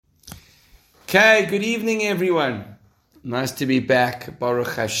Okay, good evening everyone. Nice to be back,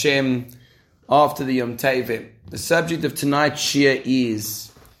 Baruch Hashem, after the Yom Tovim. The subject of tonight's shir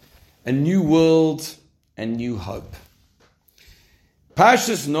is a new world and new hope.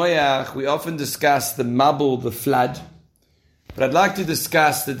 Parshas Noach, we often discuss the Mabul, the flood, but I'd like to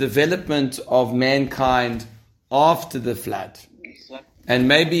discuss the development of mankind after the flood. And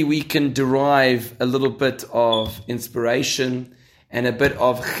maybe we can derive a little bit of inspiration and a bit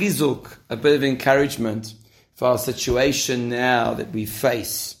of chizuk, a bit of encouragement for our situation now that we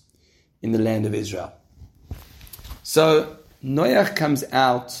face in the land of Israel. So Noach comes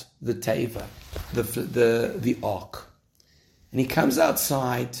out the teva, the ark, and he comes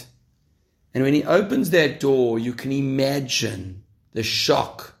outside, and when he opens that door, you can imagine the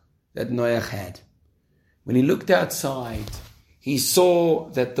shock that Noach had. When he looked outside, he saw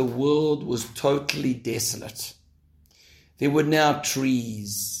that the world was totally desolate. There were now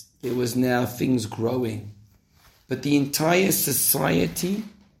trees, there was now things growing, but the entire society,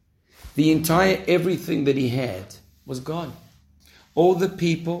 the entire everything that he had was gone. All the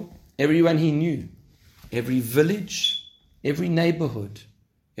people, everyone he knew, every village, every neighborhood,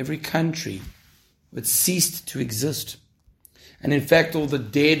 every country, had ceased to exist. And in fact, all the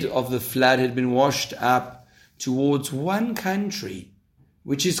dead of the flood had been washed up towards one country,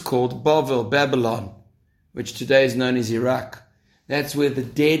 which is called Babylon, which today is known as Iraq. That's where the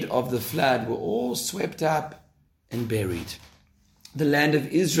dead of the flood were all swept up and buried. The land of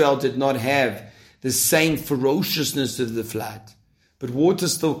Israel did not have the same ferociousness of the flood, but water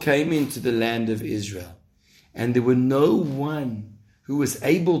still came into the land of Israel. And there were no one who was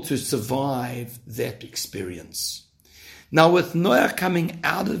able to survive that experience. Now with Noach coming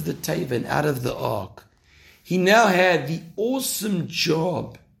out of the teva and out of the ark, he now had the awesome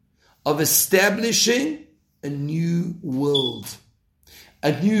job of establishing a new world,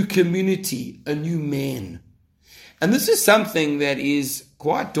 a new community, a new man. And this is something that is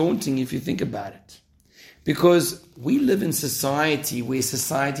quite daunting if you think about it, because we live in society where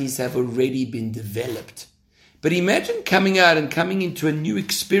societies have already been developed. But imagine coming out and coming into a new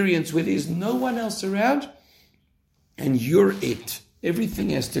experience where there's no one else around and you're it. Everything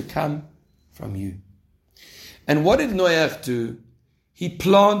has to come from you. And what did Noach do? He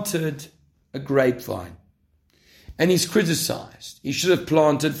planted a grapevine. And he's criticized. He should have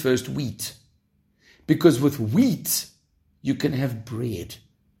planted first wheat. Because with wheat, you can have bread.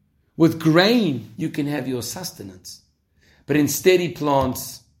 With grain, you can have your sustenance. But instead he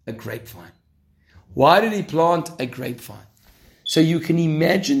plants a grapevine. Why did he plant a grapevine? So you can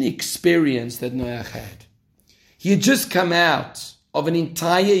imagine the experience that Noach had. He had just come out of an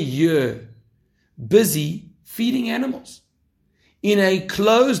entire year busy feeding animals in a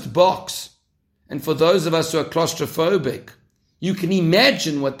closed box. And for those of us who are claustrophobic, you can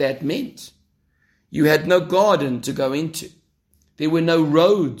imagine what that meant. You had no garden to go into. There were no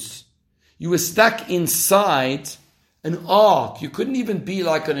roads. You were stuck inside an ark. You couldn't even be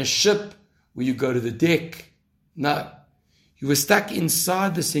like on a ship where you go to the deck. No. You were stuck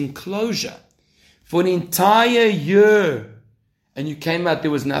inside this enclosure for an entire year. And you came out, there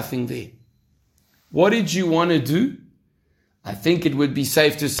was nothing there. What did you want to do? I think it would be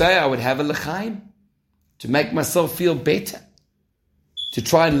safe to say I would have a l'chaim to make myself feel better, to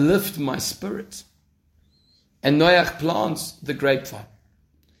try and lift my spirit. And Noach plants the grapevine.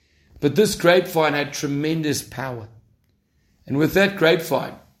 But this grapevine had tremendous power. And with that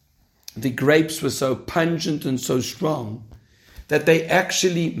grapevine, the grapes were so pungent and so strong that they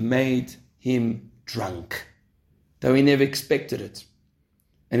actually made him drunk, though he never expected it.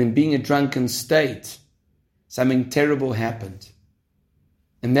 And in being a drunken state, something terrible happened.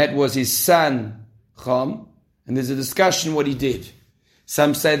 And that was his son, Ham. And there's a discussion what he did.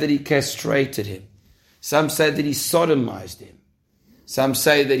 Some say that he castrated him. Some say that he sodomized him. Some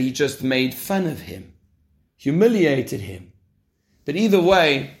say that he just made fun of him, humiliated him. But either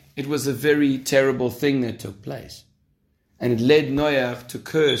way, it was a very terrible thing that took place. And it led Noach to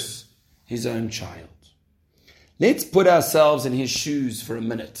curse his own child. Let's put ourselves in his shoes for a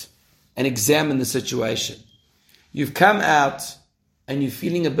minute and examine the situation. You've come out and you're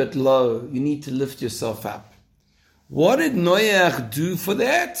feeling a bit low. You need to lift yourself up. What did Noach do for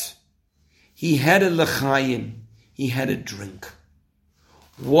that? He had a l'chaim. He had a drink.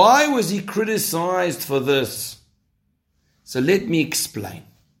 Why was he criticized for this? So let me explain.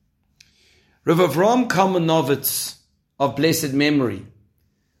 Rav Avram Kalmanovitz of blessed memory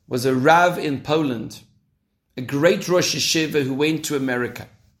was a Rav in Poland, a great Rosh Yeshiva who went to America.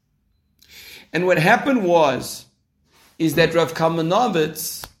 And what happened is that Rav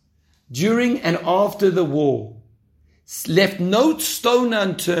Kalmanovitz, during and after the war, left no stone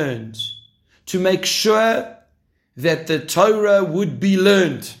unturned to make sure that the Torah would be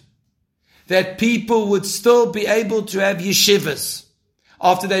learned, that people would still be able to have yeshivas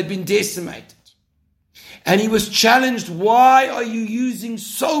after they'd been decimated. And he was challenged, why are you using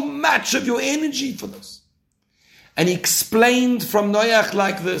so much of your energy for this? And he explained from Noach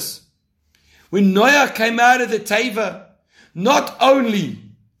like this. When Noach came out of the Teva, not only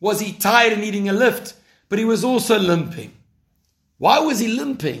was he tired and needing a lift, but he was also limping. Why was he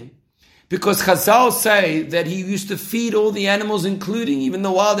limping? Because Chazal say that he used to feed all the animals, including even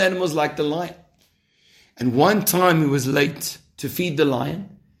the wild animals like the lion. And one time he was late to feed the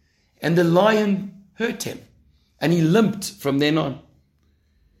lion, and the lion hurt him, and he limped from then on.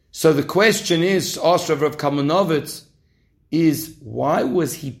 So the question is, asked Rav Kamenovitz, is why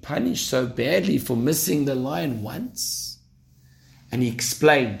was he punished so badly for missing the lion once? And he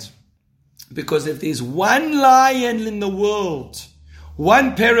explained, because if there's one lion in the world,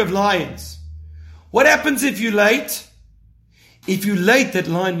 one pair of lions, what happens if you're late? If you're late, that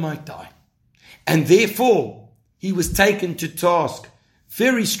lion might die. And therefore, he was taken to task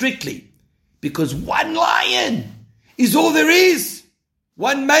very strictly, because one lion is all there is.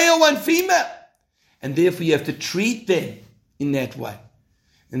 One male, one female. And therefore you have to treat them in that way.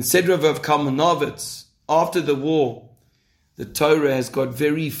 And said Rav Kamenovitz, after the war, the Torah has got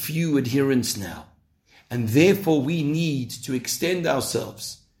very few adherents now. And therefore we need to extend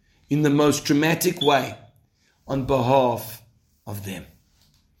ourselves in the most dramatic way on behalf of them.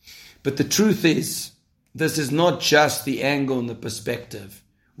 But the truth is, this is not just the angle and the perspective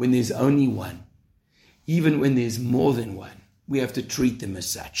when there's only one. Even when there's more than one, we have to treat them as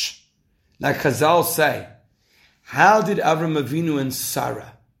such. Like Chazal say, how did Avram Avinu and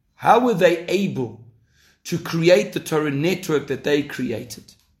Sarah, how were they able to create the Torah network that they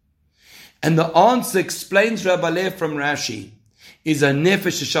created? And the answer, explains Rabbi Lev from Rashi, is a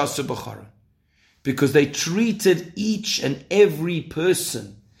nefesh shasu b'chara, because they treated each and every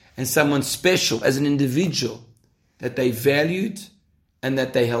person and someone special as an individual that they valued and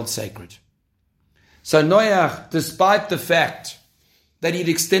that they held sacred. So Noach, despite the fact that he'd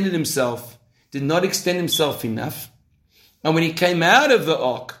extended himself, did not extend himself enough. And when he came out of the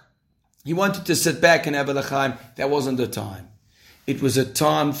ark, he wanted to sit back and have a l'chaim. That wasn't the time. It was a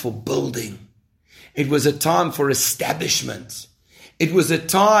time for building. It was a time for establishment. It was a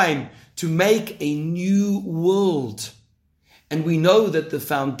time to make a new world. And we know that the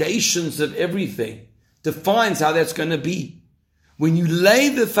foundations of everything defines how that's going to be. When you lay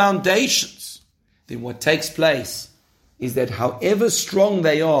the foundations, then what takes place is that however strong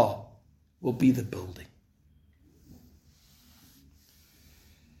they are, will be the building.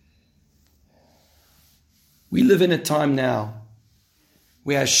 We live in a time now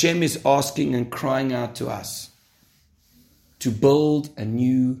where Hashem is asking and crying out to us to build a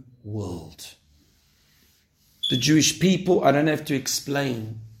new world. The Jewish people, I don't have to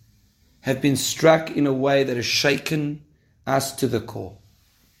explain, have been struck in a way that has shaken us to the core.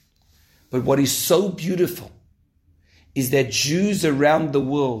 But what is so beautiful is that Jews around the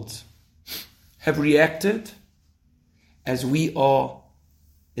world have reacted as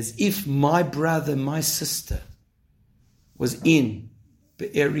if my brother, my sister was in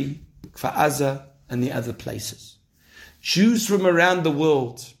Be'eri, Kfar Aza, and the other places. Jews from around the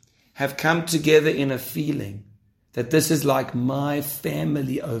world have come together in a feeling that this is like my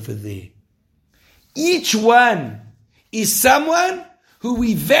family over there. Each one is someone who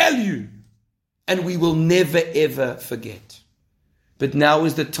we value and we will never ever forget. But now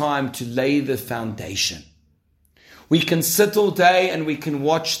is the time to lay the foundation. We can sit all day and we can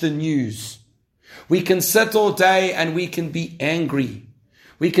watch the news. We can sit all day and we can be angry.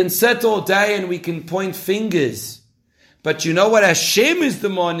 We can sit all day and we can point fingers. But you know what Hashem is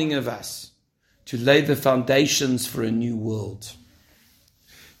demanding of us? To lay the foundations for a new world.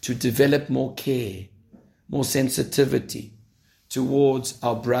 To develop more care, more sensitivity towards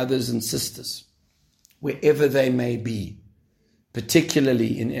our brothers and sisters, wherever they may be.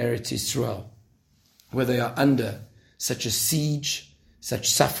 Particularly in Eretz Yisrael, where they are under such a siege, such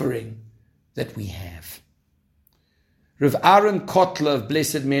suffering that we have. Rav Aaron Kotler of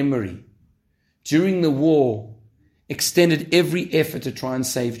blessed memory, during the war, extended every effort to try and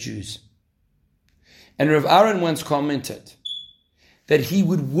save Jews. And Rav Aaron once commented that he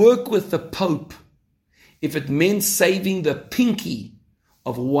would work with the Pope if it meant saving the pinky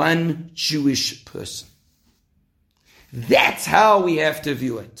of one Jewish person. That's how we have to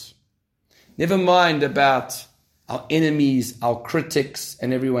view it. Never mind about our enemies, our critics,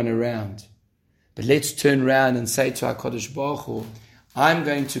 and everyone around. But let's turn around and say to our HaKadosh Baruch Hu, I'm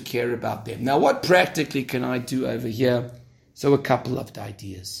going to care about them. Now, what practically can I do over here? So a couple of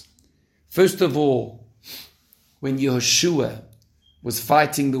ideas. First of all, when Yehoshua was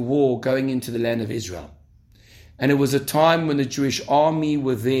fighting the war going into the land of Israel, and it was a time when the Jewish army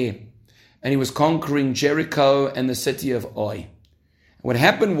were there, and he was conquering Jericho and the city of Ai. What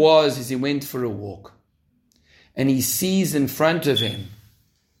happened was he went for a walk, and he sees in front of him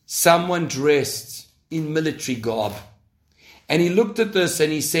someone dressed in military garb. And he looked at this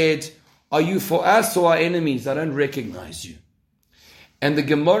and he said, "Are you for us or our enemies? I don't recognize you." And the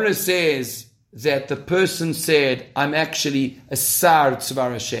Gemara says that the person said, "I'm actually a Sar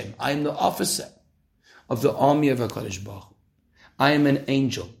Tzvar Hashem. I am the officer of the army of HaKadosh Baruch Hu. I am an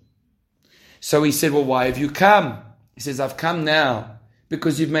angel." So he said, "Well, why have you come?" He says, "I've come now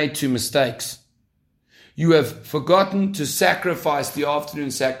because you've made two mistakes. You have forgotten to sacrifice the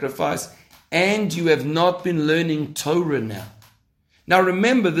afternoon sacrifice, and you have not been learning Torah now." Now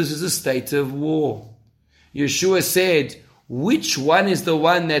remember, this is a state of war. Yeshua said, "Which one is the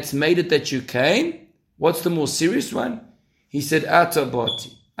one that's made it that you came? What's the more serious one?" He said,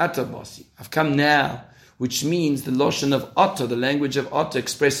 "Atabati, Atabasi. I've come now," which means the Lashon of Otter, the language of Otter,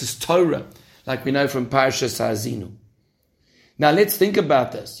 expresses Torah, like we know from Parashas Ha'azinu. Now let's think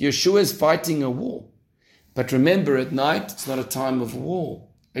about this. Yeshua is fighting a war. But remember, at night, it's not a time of war.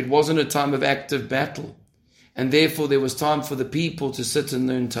 It wasn't a time of active battle. And therefore, there was time for the people to sit and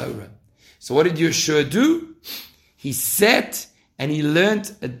learn Torah. So what did Yeshua do? He sat and he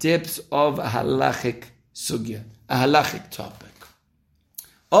learnt a depth of a halachic sugya, a halachic topic.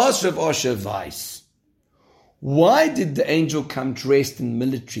 Ask Rav Osher Weiss, why did the angel come dressed in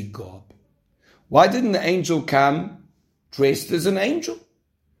military garb? Why didn't the angel come dressed as an angel?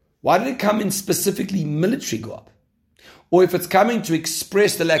 Why did it come in specifically military garb? Or if it's coming to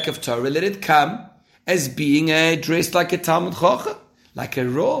express the lack of Torah, let it come as being dressed like a Talmud Chacham, like a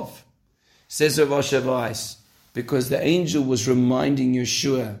Rov. Says Rav Osher Weiss, because the angel was reminding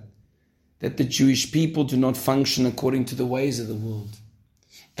Yeshua that the Jewish people do not function according to the ways of the world.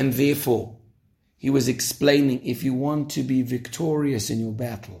 And therefore, he was explaining, if you want to be victorious in your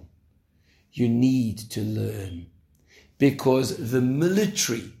battle, you need to learn. Because the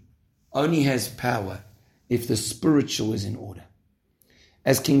military only has power if the spiritual is in order.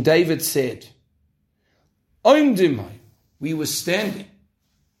 As King David said, we were standing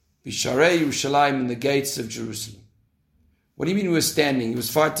Bisharei Yerushalayim in the gates of Jerusalem. What do you mean we were standing? He was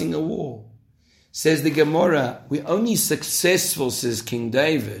fighting a war. Says the Gemara, we're only successful, says King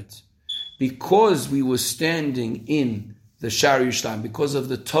David, because we were standing in the Shar Yerushalayim, because of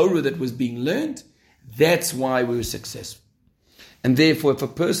the Torah that was being learned. That's why we were successful. And therefore, if a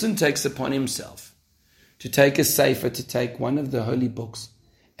person takes upon himself to take a sefer, to take one of the holy books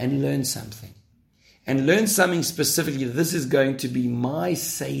and learn something specifically, this is going to be my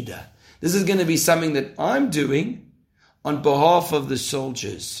Seder. This is going to be something that I'm doing on behalf of the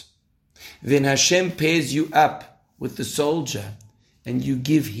soldiers. Then Hashem pairs you up with the soldier and you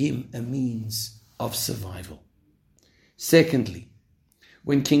give him a means of survival. Secondly,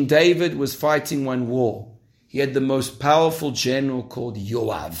 when King David was fighting one war, he had the most powerful general called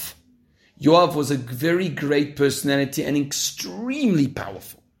Yoav. Yoav was a very great personality and extremely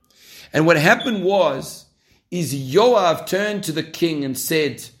powerful. And what happened is Yoav turned to the king and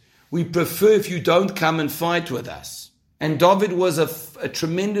said, "We prefer if you don't come and fight with us." And David was a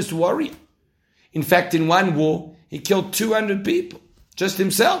tremendous warrior. In fact, in one war, he killed 200 people, just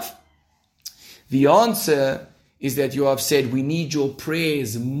himself. The answer is that Yoav said, "We need your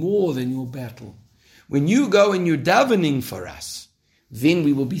prayers more than your battle. When you go and you're davening for us, then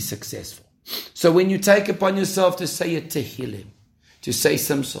we will be successful." So when you take upon yourself to say a tehillim, to say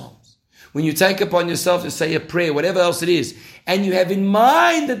some psalms, when you take upon yourself to say a prayer, whatever else it is, and you have in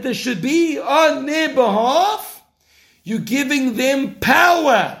mind that this should be on their behalf, you're giving them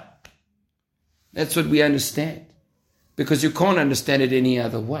power. That's what we understand. Because you can't understand it any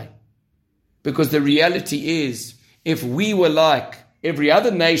other way. Because the reality is, if we were like every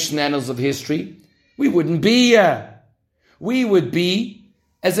other nation annals of history, we wouldn't be here. We would be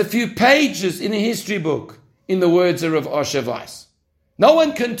as a few pages in a history book, in the words of Rav Osher Weiss. No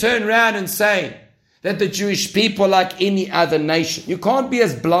one can turn around and say that the Jewish people are like any other nation. You can't be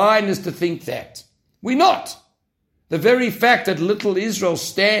as blind as to think that. We're not. The very fact that little Israel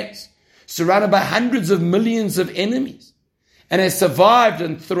stands, surrounded by hundreds of millions of enemies, and has survived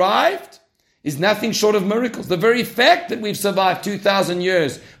and thrived, is nothing short of miracles. The very fact that we've survived 2,000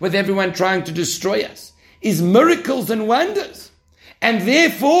 years with everyone trying to destroy us is miracles and wonders. And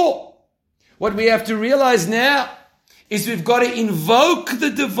therefore, what we have to realize now is we've got to invoke the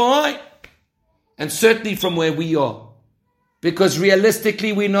divine. And certainly from where we are. Because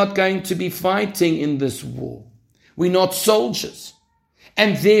realistically, we're not going to be fighting in this war. We're not soldiers.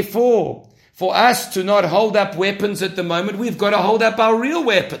 And therefore, for us to not hold up weapons at the moment, we've got to hold up our real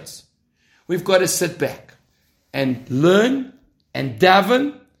weapons. We've got to sit back and learn and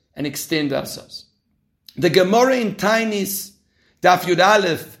daven and extend ourselves. The Gemara in Tainis, Daf Yud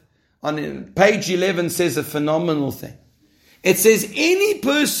Aleph, on page 11 says a phenomenal thing. It says any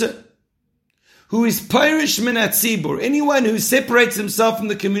person who is Parish min hatzibur, anyone who separates himself from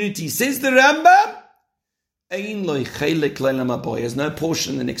the community, says the Rambam, ein lo chelek leilam haba, he has no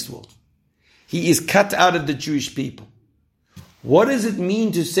portion in the next world. He is cut out of the Jewish people. What does it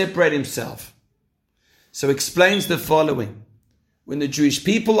mean to separate himself? So explains the following. When the Jewish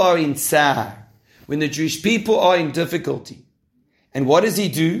people are in tsar, when the Jewish people are in difficulty, and what does he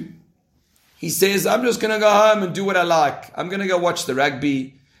do? He says, I'm just going to go home and do what I like. I'm going to go watch the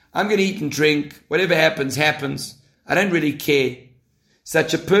rugby. I'm going to eat and drink. Whatever happens, happens. I don't really care.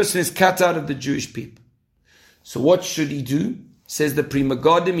 Such a person is cut out of the Jewish people. So what should he do? Says the Pri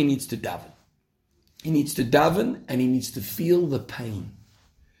Megadim, he needs to daven. He needs to daven and he needs to feel the pain.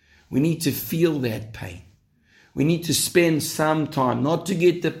 We need to feel that pain. We need to spend some time, not to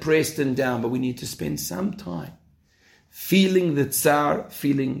get depressed and down, but we need to spend some time feeling the tsar,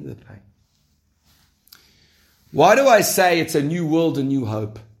 feeling the pain. Why do I say it's a new world, a new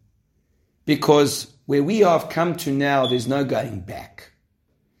hope? Because where we have come to now, there's no going back.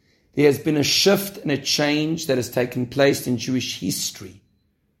 There has been a shift and a change that has taken place in Jewish history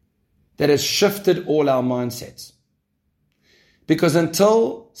that has shifted all our mindsets. Because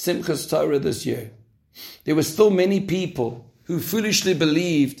until Simchas Torah this year, there were still many people who foolishly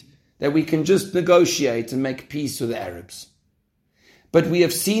believed that we can just negotiate and make peace with the Arabs. But we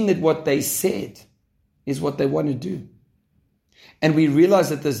have seen that what they said is what they want to do. And we realize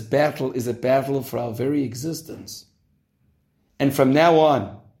that this battle is a battle for our very existence. And from now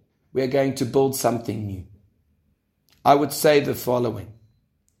on, we are going to build something new. I would say the following.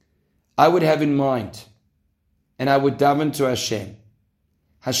 I would have in mind, and I would daven to Hashem,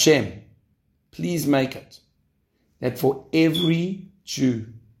 Hashem, please make it that for every Jew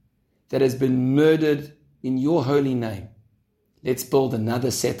that has been murdered in your holy name, let's build another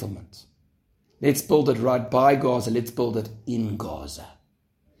settlement. Let's build it right by Gaza. Let's build it in Gaza.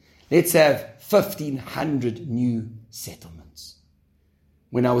 Let's have 1,500 new settlements.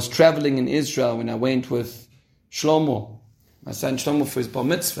 When I was traveling in Israel, when I went with Shlomo, my son Shlomo, for his bar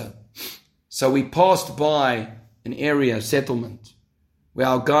mitzvah, so we passed by an area, settlement, where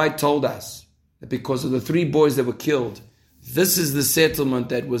our guide told us that because of the 3 boys that were killed, this is the settlement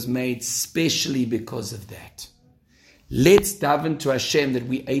that was made specially because of that. Let's daven to Hashem that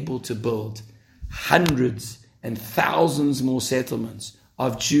we're able to build hundreds and thousands more settlements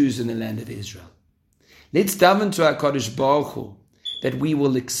of Jews in the land of Israel. Let's daven to our HaKadosh Baruch Hu that we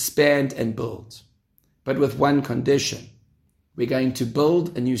will expand and build. But with one condition. We're going to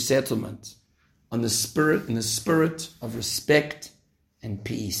build a new settlement in the spirit of respect and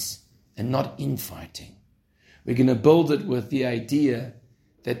peace and not infighting. We're going to build it with the idea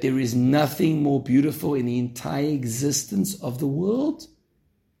that there is nothing more beautiful in the entire existence of the world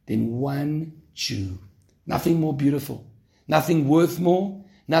than one Jew. Nothing more beautiful, nothing worth more,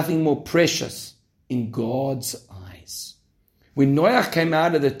 nothing more precious in God's eyes. When Noach came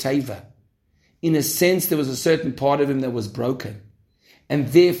out of the Teva, in a sense there was a certain part of him that was broken, and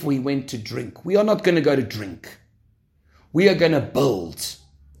therefore he went to drink. We are not going to go to drink. We are going to build.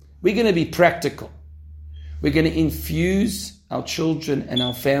 We're going to be practical. We're going to infuse our children and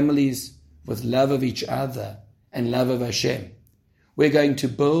our families with love of each other and love of Hashem. We're going to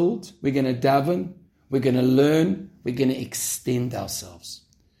build, we're going to daven, we're going to learn, we're going to extend ourselves.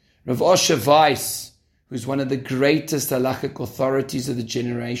 Rav Osher Weiss, who's one of the greatest halachic authorities of the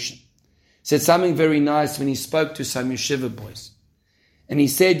generation, said something very nice when he spoke to some yeshiva boys. And he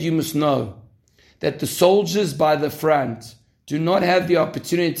said, you must know that the soldiers by the front do not have the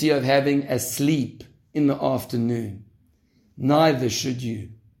opportunity of having a sleep in the afternoon. Neither should you.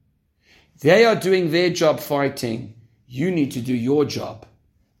 They are doing their job fighting. You need to do your job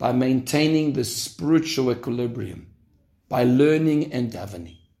by maintaining the spiritual equilibrium, by learning and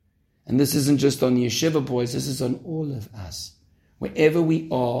davening. And this isn't just on the yeshiva boys, this is on all of us. Wherever we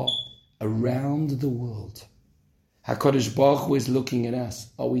are around the world, HaKadosh Baruch Hu is looking at us.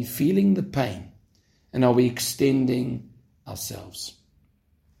 Are we feeling the pain? And are we extending ourselves?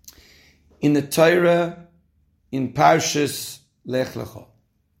 In the Torah, in Parshas Lech Lecha,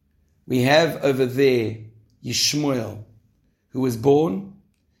 we have over there Yishmael, who was born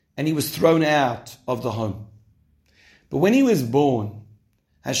and he was thrown out of the home. But when he was born,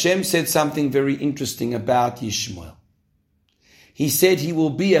 Hashem said something very interesting about Yishmael. He said he will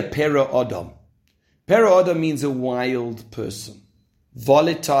be a Pera Adam. Pera Adam means a wild person.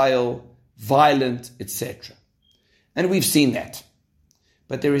 volatile, violent, etc. And we've seen that.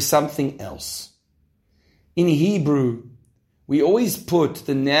 But there is something else. In Hebrew, we always put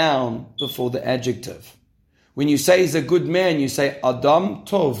the noun before the adjective. When you say he's a good man, you say Adam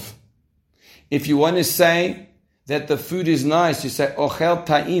Tov. If you want to say that the food is nice, you say Ochel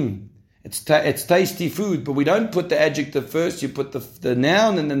Ta'im. It's tasty food, but we don't put the adjective first, you put the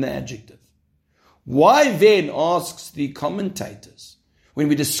noun and then the adjective. Why then, asks the commentators, when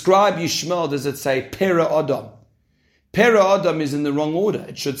we describe Yishmael, does it say Pera Adam? Pera Adam is in the wrong order.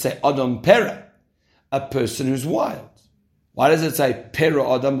 It should say Adam Pera, a person who's wild. Why does it say Pera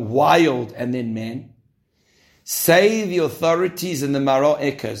Adam, wild, and then man? Say the authorities in the Mara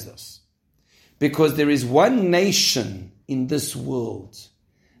echoes this. Because there is one nation in this world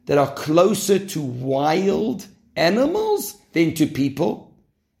that are closer to wild animals than to people,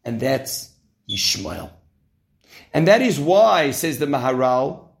 and that's Yishmael. And that is why, says the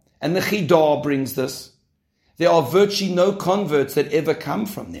Maharal, and the Chidah brings this, there are virtually no converts that ever come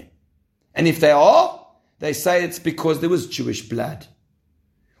from them. And if they are, they say it's because there was Jewish blood.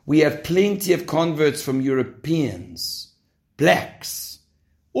 We have plenty of converts from Europeans, blacks,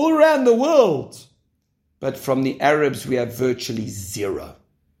 all around the world. But from the Arabs, we have virtually zero.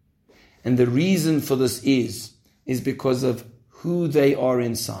 And the reason for this is because of who they are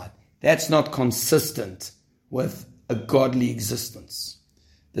inside. That's not consistent with a godly existence,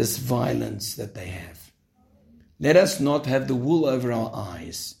 this violence that they have. Let us not have the wool over our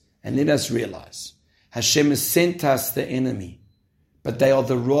eyes, and let us realize Hashem has sent us the enemy, but they are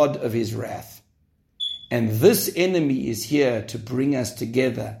the rod of his wrath. And this enemy is here to bring us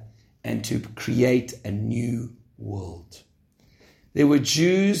together and to create a new world. There were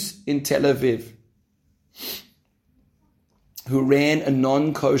Jews in Tel Aviv who ran a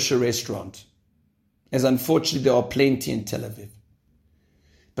non-kosher restaurant, as unfortunately there are plenty in Tel Aviv.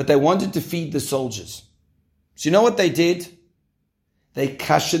 But they wanted to feed the soldiers. So you know what they did? They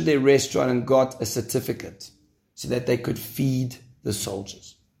kashered their restaurant and got a certificate so that they could feed the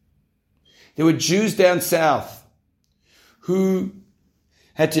soldiers. There were Jews down south who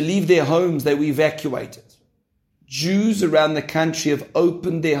had to leave their homes. They were evacuated. Jews around the country have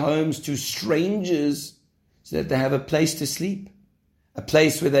opened their homes to strangers so that they have a place to sleep, a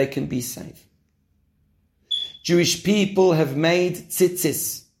place where they can be safe. Jewish people have made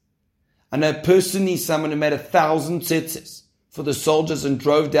tzitzis. I know personally someone who made 1,000 tzitzis for the soldiers and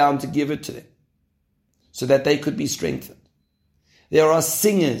drove down to give it to them so that they could be strengthened. There are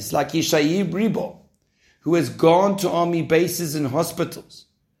singers like Yeshayi Bribo who has gone to army bases and hospitals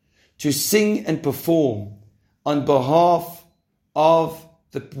to sing and perform on behalf of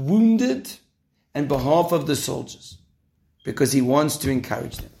the wounded and behalf of the soldiers because he wants to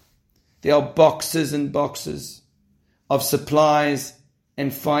encourage them. There are boxes and boxes of supplies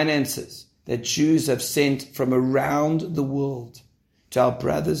and finances that Jews have sent from around the world to our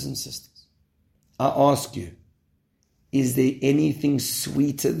brothers and sisters. I ask you, is there anything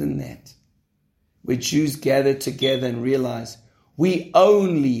sweeter than that? Where Jews gather together and realize we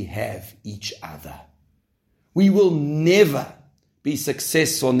only have each other. We will never be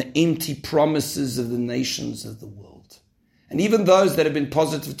successful on the empty promises of the nations of the world. And even those that have been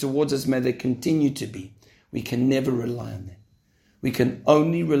positive towards us, may they continue to be. We can never rely on them. We can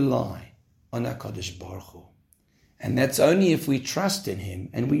only rely on HaKadosh Baruch Hu. And that's only if we trust in him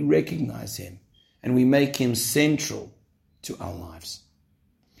and we recognize him and we make him central to our lives.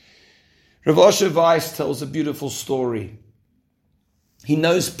 Rav Osher Weiss tells a beautiful story. He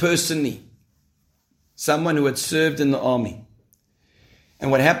knows personally someone who had served in the army. And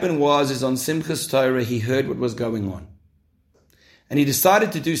what happened is on Simchas Torah, he heard what was going on. And he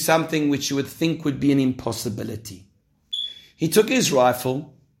decided to do something which you would think would be an impossibility. He took his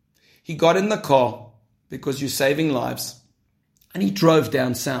rifle, he got in the car, because you're saving lives, and he drove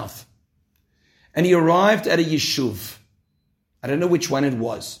down south. And he arrived at a yeshuv. I don't know which one it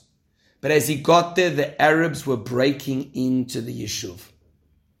was. But as he got there, the Arabs were breaking into the yeshuv.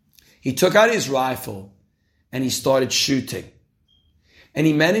 He took out his rifle and he started shooting. And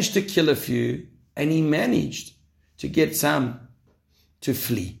he managed to kill a few, and he managed to get some to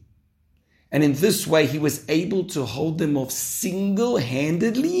flee. And in this way, he was able to hold them off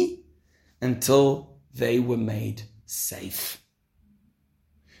single-handedly until they were made safe.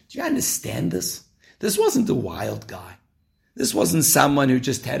 Do you understand this? This wasn't a wild guy. This wasn't someone who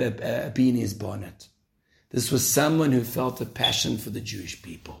just had a bee in his bonnet. This was someone who felt a passion for the Jewish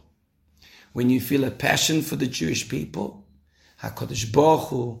people. When you feel a passion for the Jewish people, HaKadosh Baruch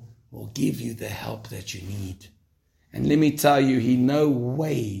Hu will give you the help that you need. And let me tell you, he no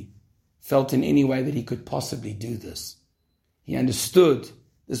way felt in any way that he could possibly do this. He understood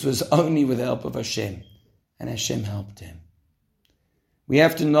this was only with the help of Hashem, and Hashem helped him. We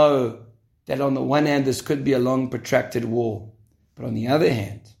have to know that on the one hand, this could be a long, protracted war, but on the other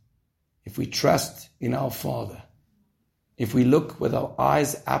hand, if we trust in our Father, if we look with our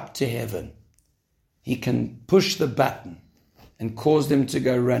eyes up to heaven, He can push the button and cause them to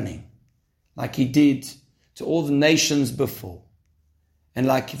go running, like He did to all the nations before, and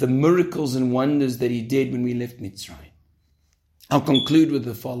like the miracles and wonders that He did when we left Mitzrayim. I'll conclude with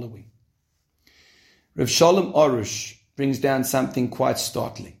the following. Rav Shalom Arush brings down something quite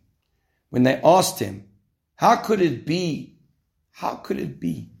startling. When they asked him, how could it be? How could it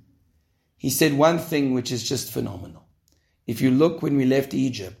be? He said one thing which is just phenomenal. If you look when we left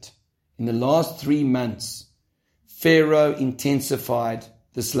Egypt, in the last 3 months, Pharaoh intensified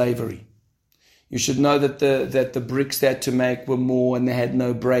the slavery. You should know that the bricks they had to make were more, and they had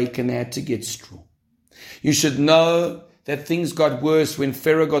no break, and they had to get straw. You should know that things got worse when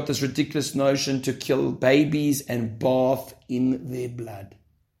Pharaoh got this ridiculous notion to kill babies and bath in their blood.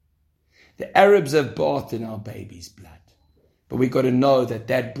 The Arabs have bathed in our babies' blood. But we've got to know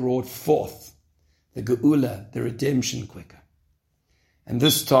that brought forth the Geula, the redemption quicker. And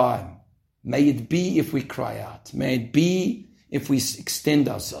this time, may it be if we cry out, may it be if we extend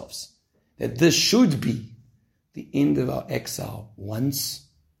ourselves, that this should be the end of our exile once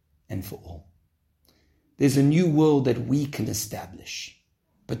and for all. There's a new world that we can establish.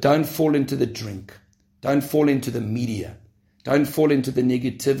 But don't fall into the drink. Don't fall into the media. Don't fall into the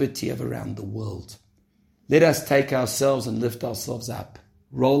negativity of around the world. Let us take ourselves and lift ourselves up,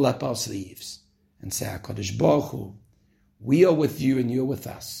 roll up our sleeves, and say, HaKadosh Baruch Hu, we are with you and you're with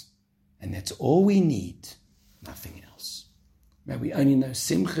us. And that's all we need, nothing else. May we only know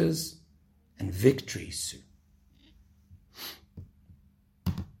simchas and victories soon.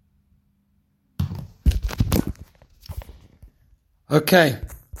 Okay.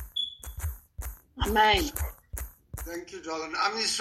 Amen. Thank you, darling.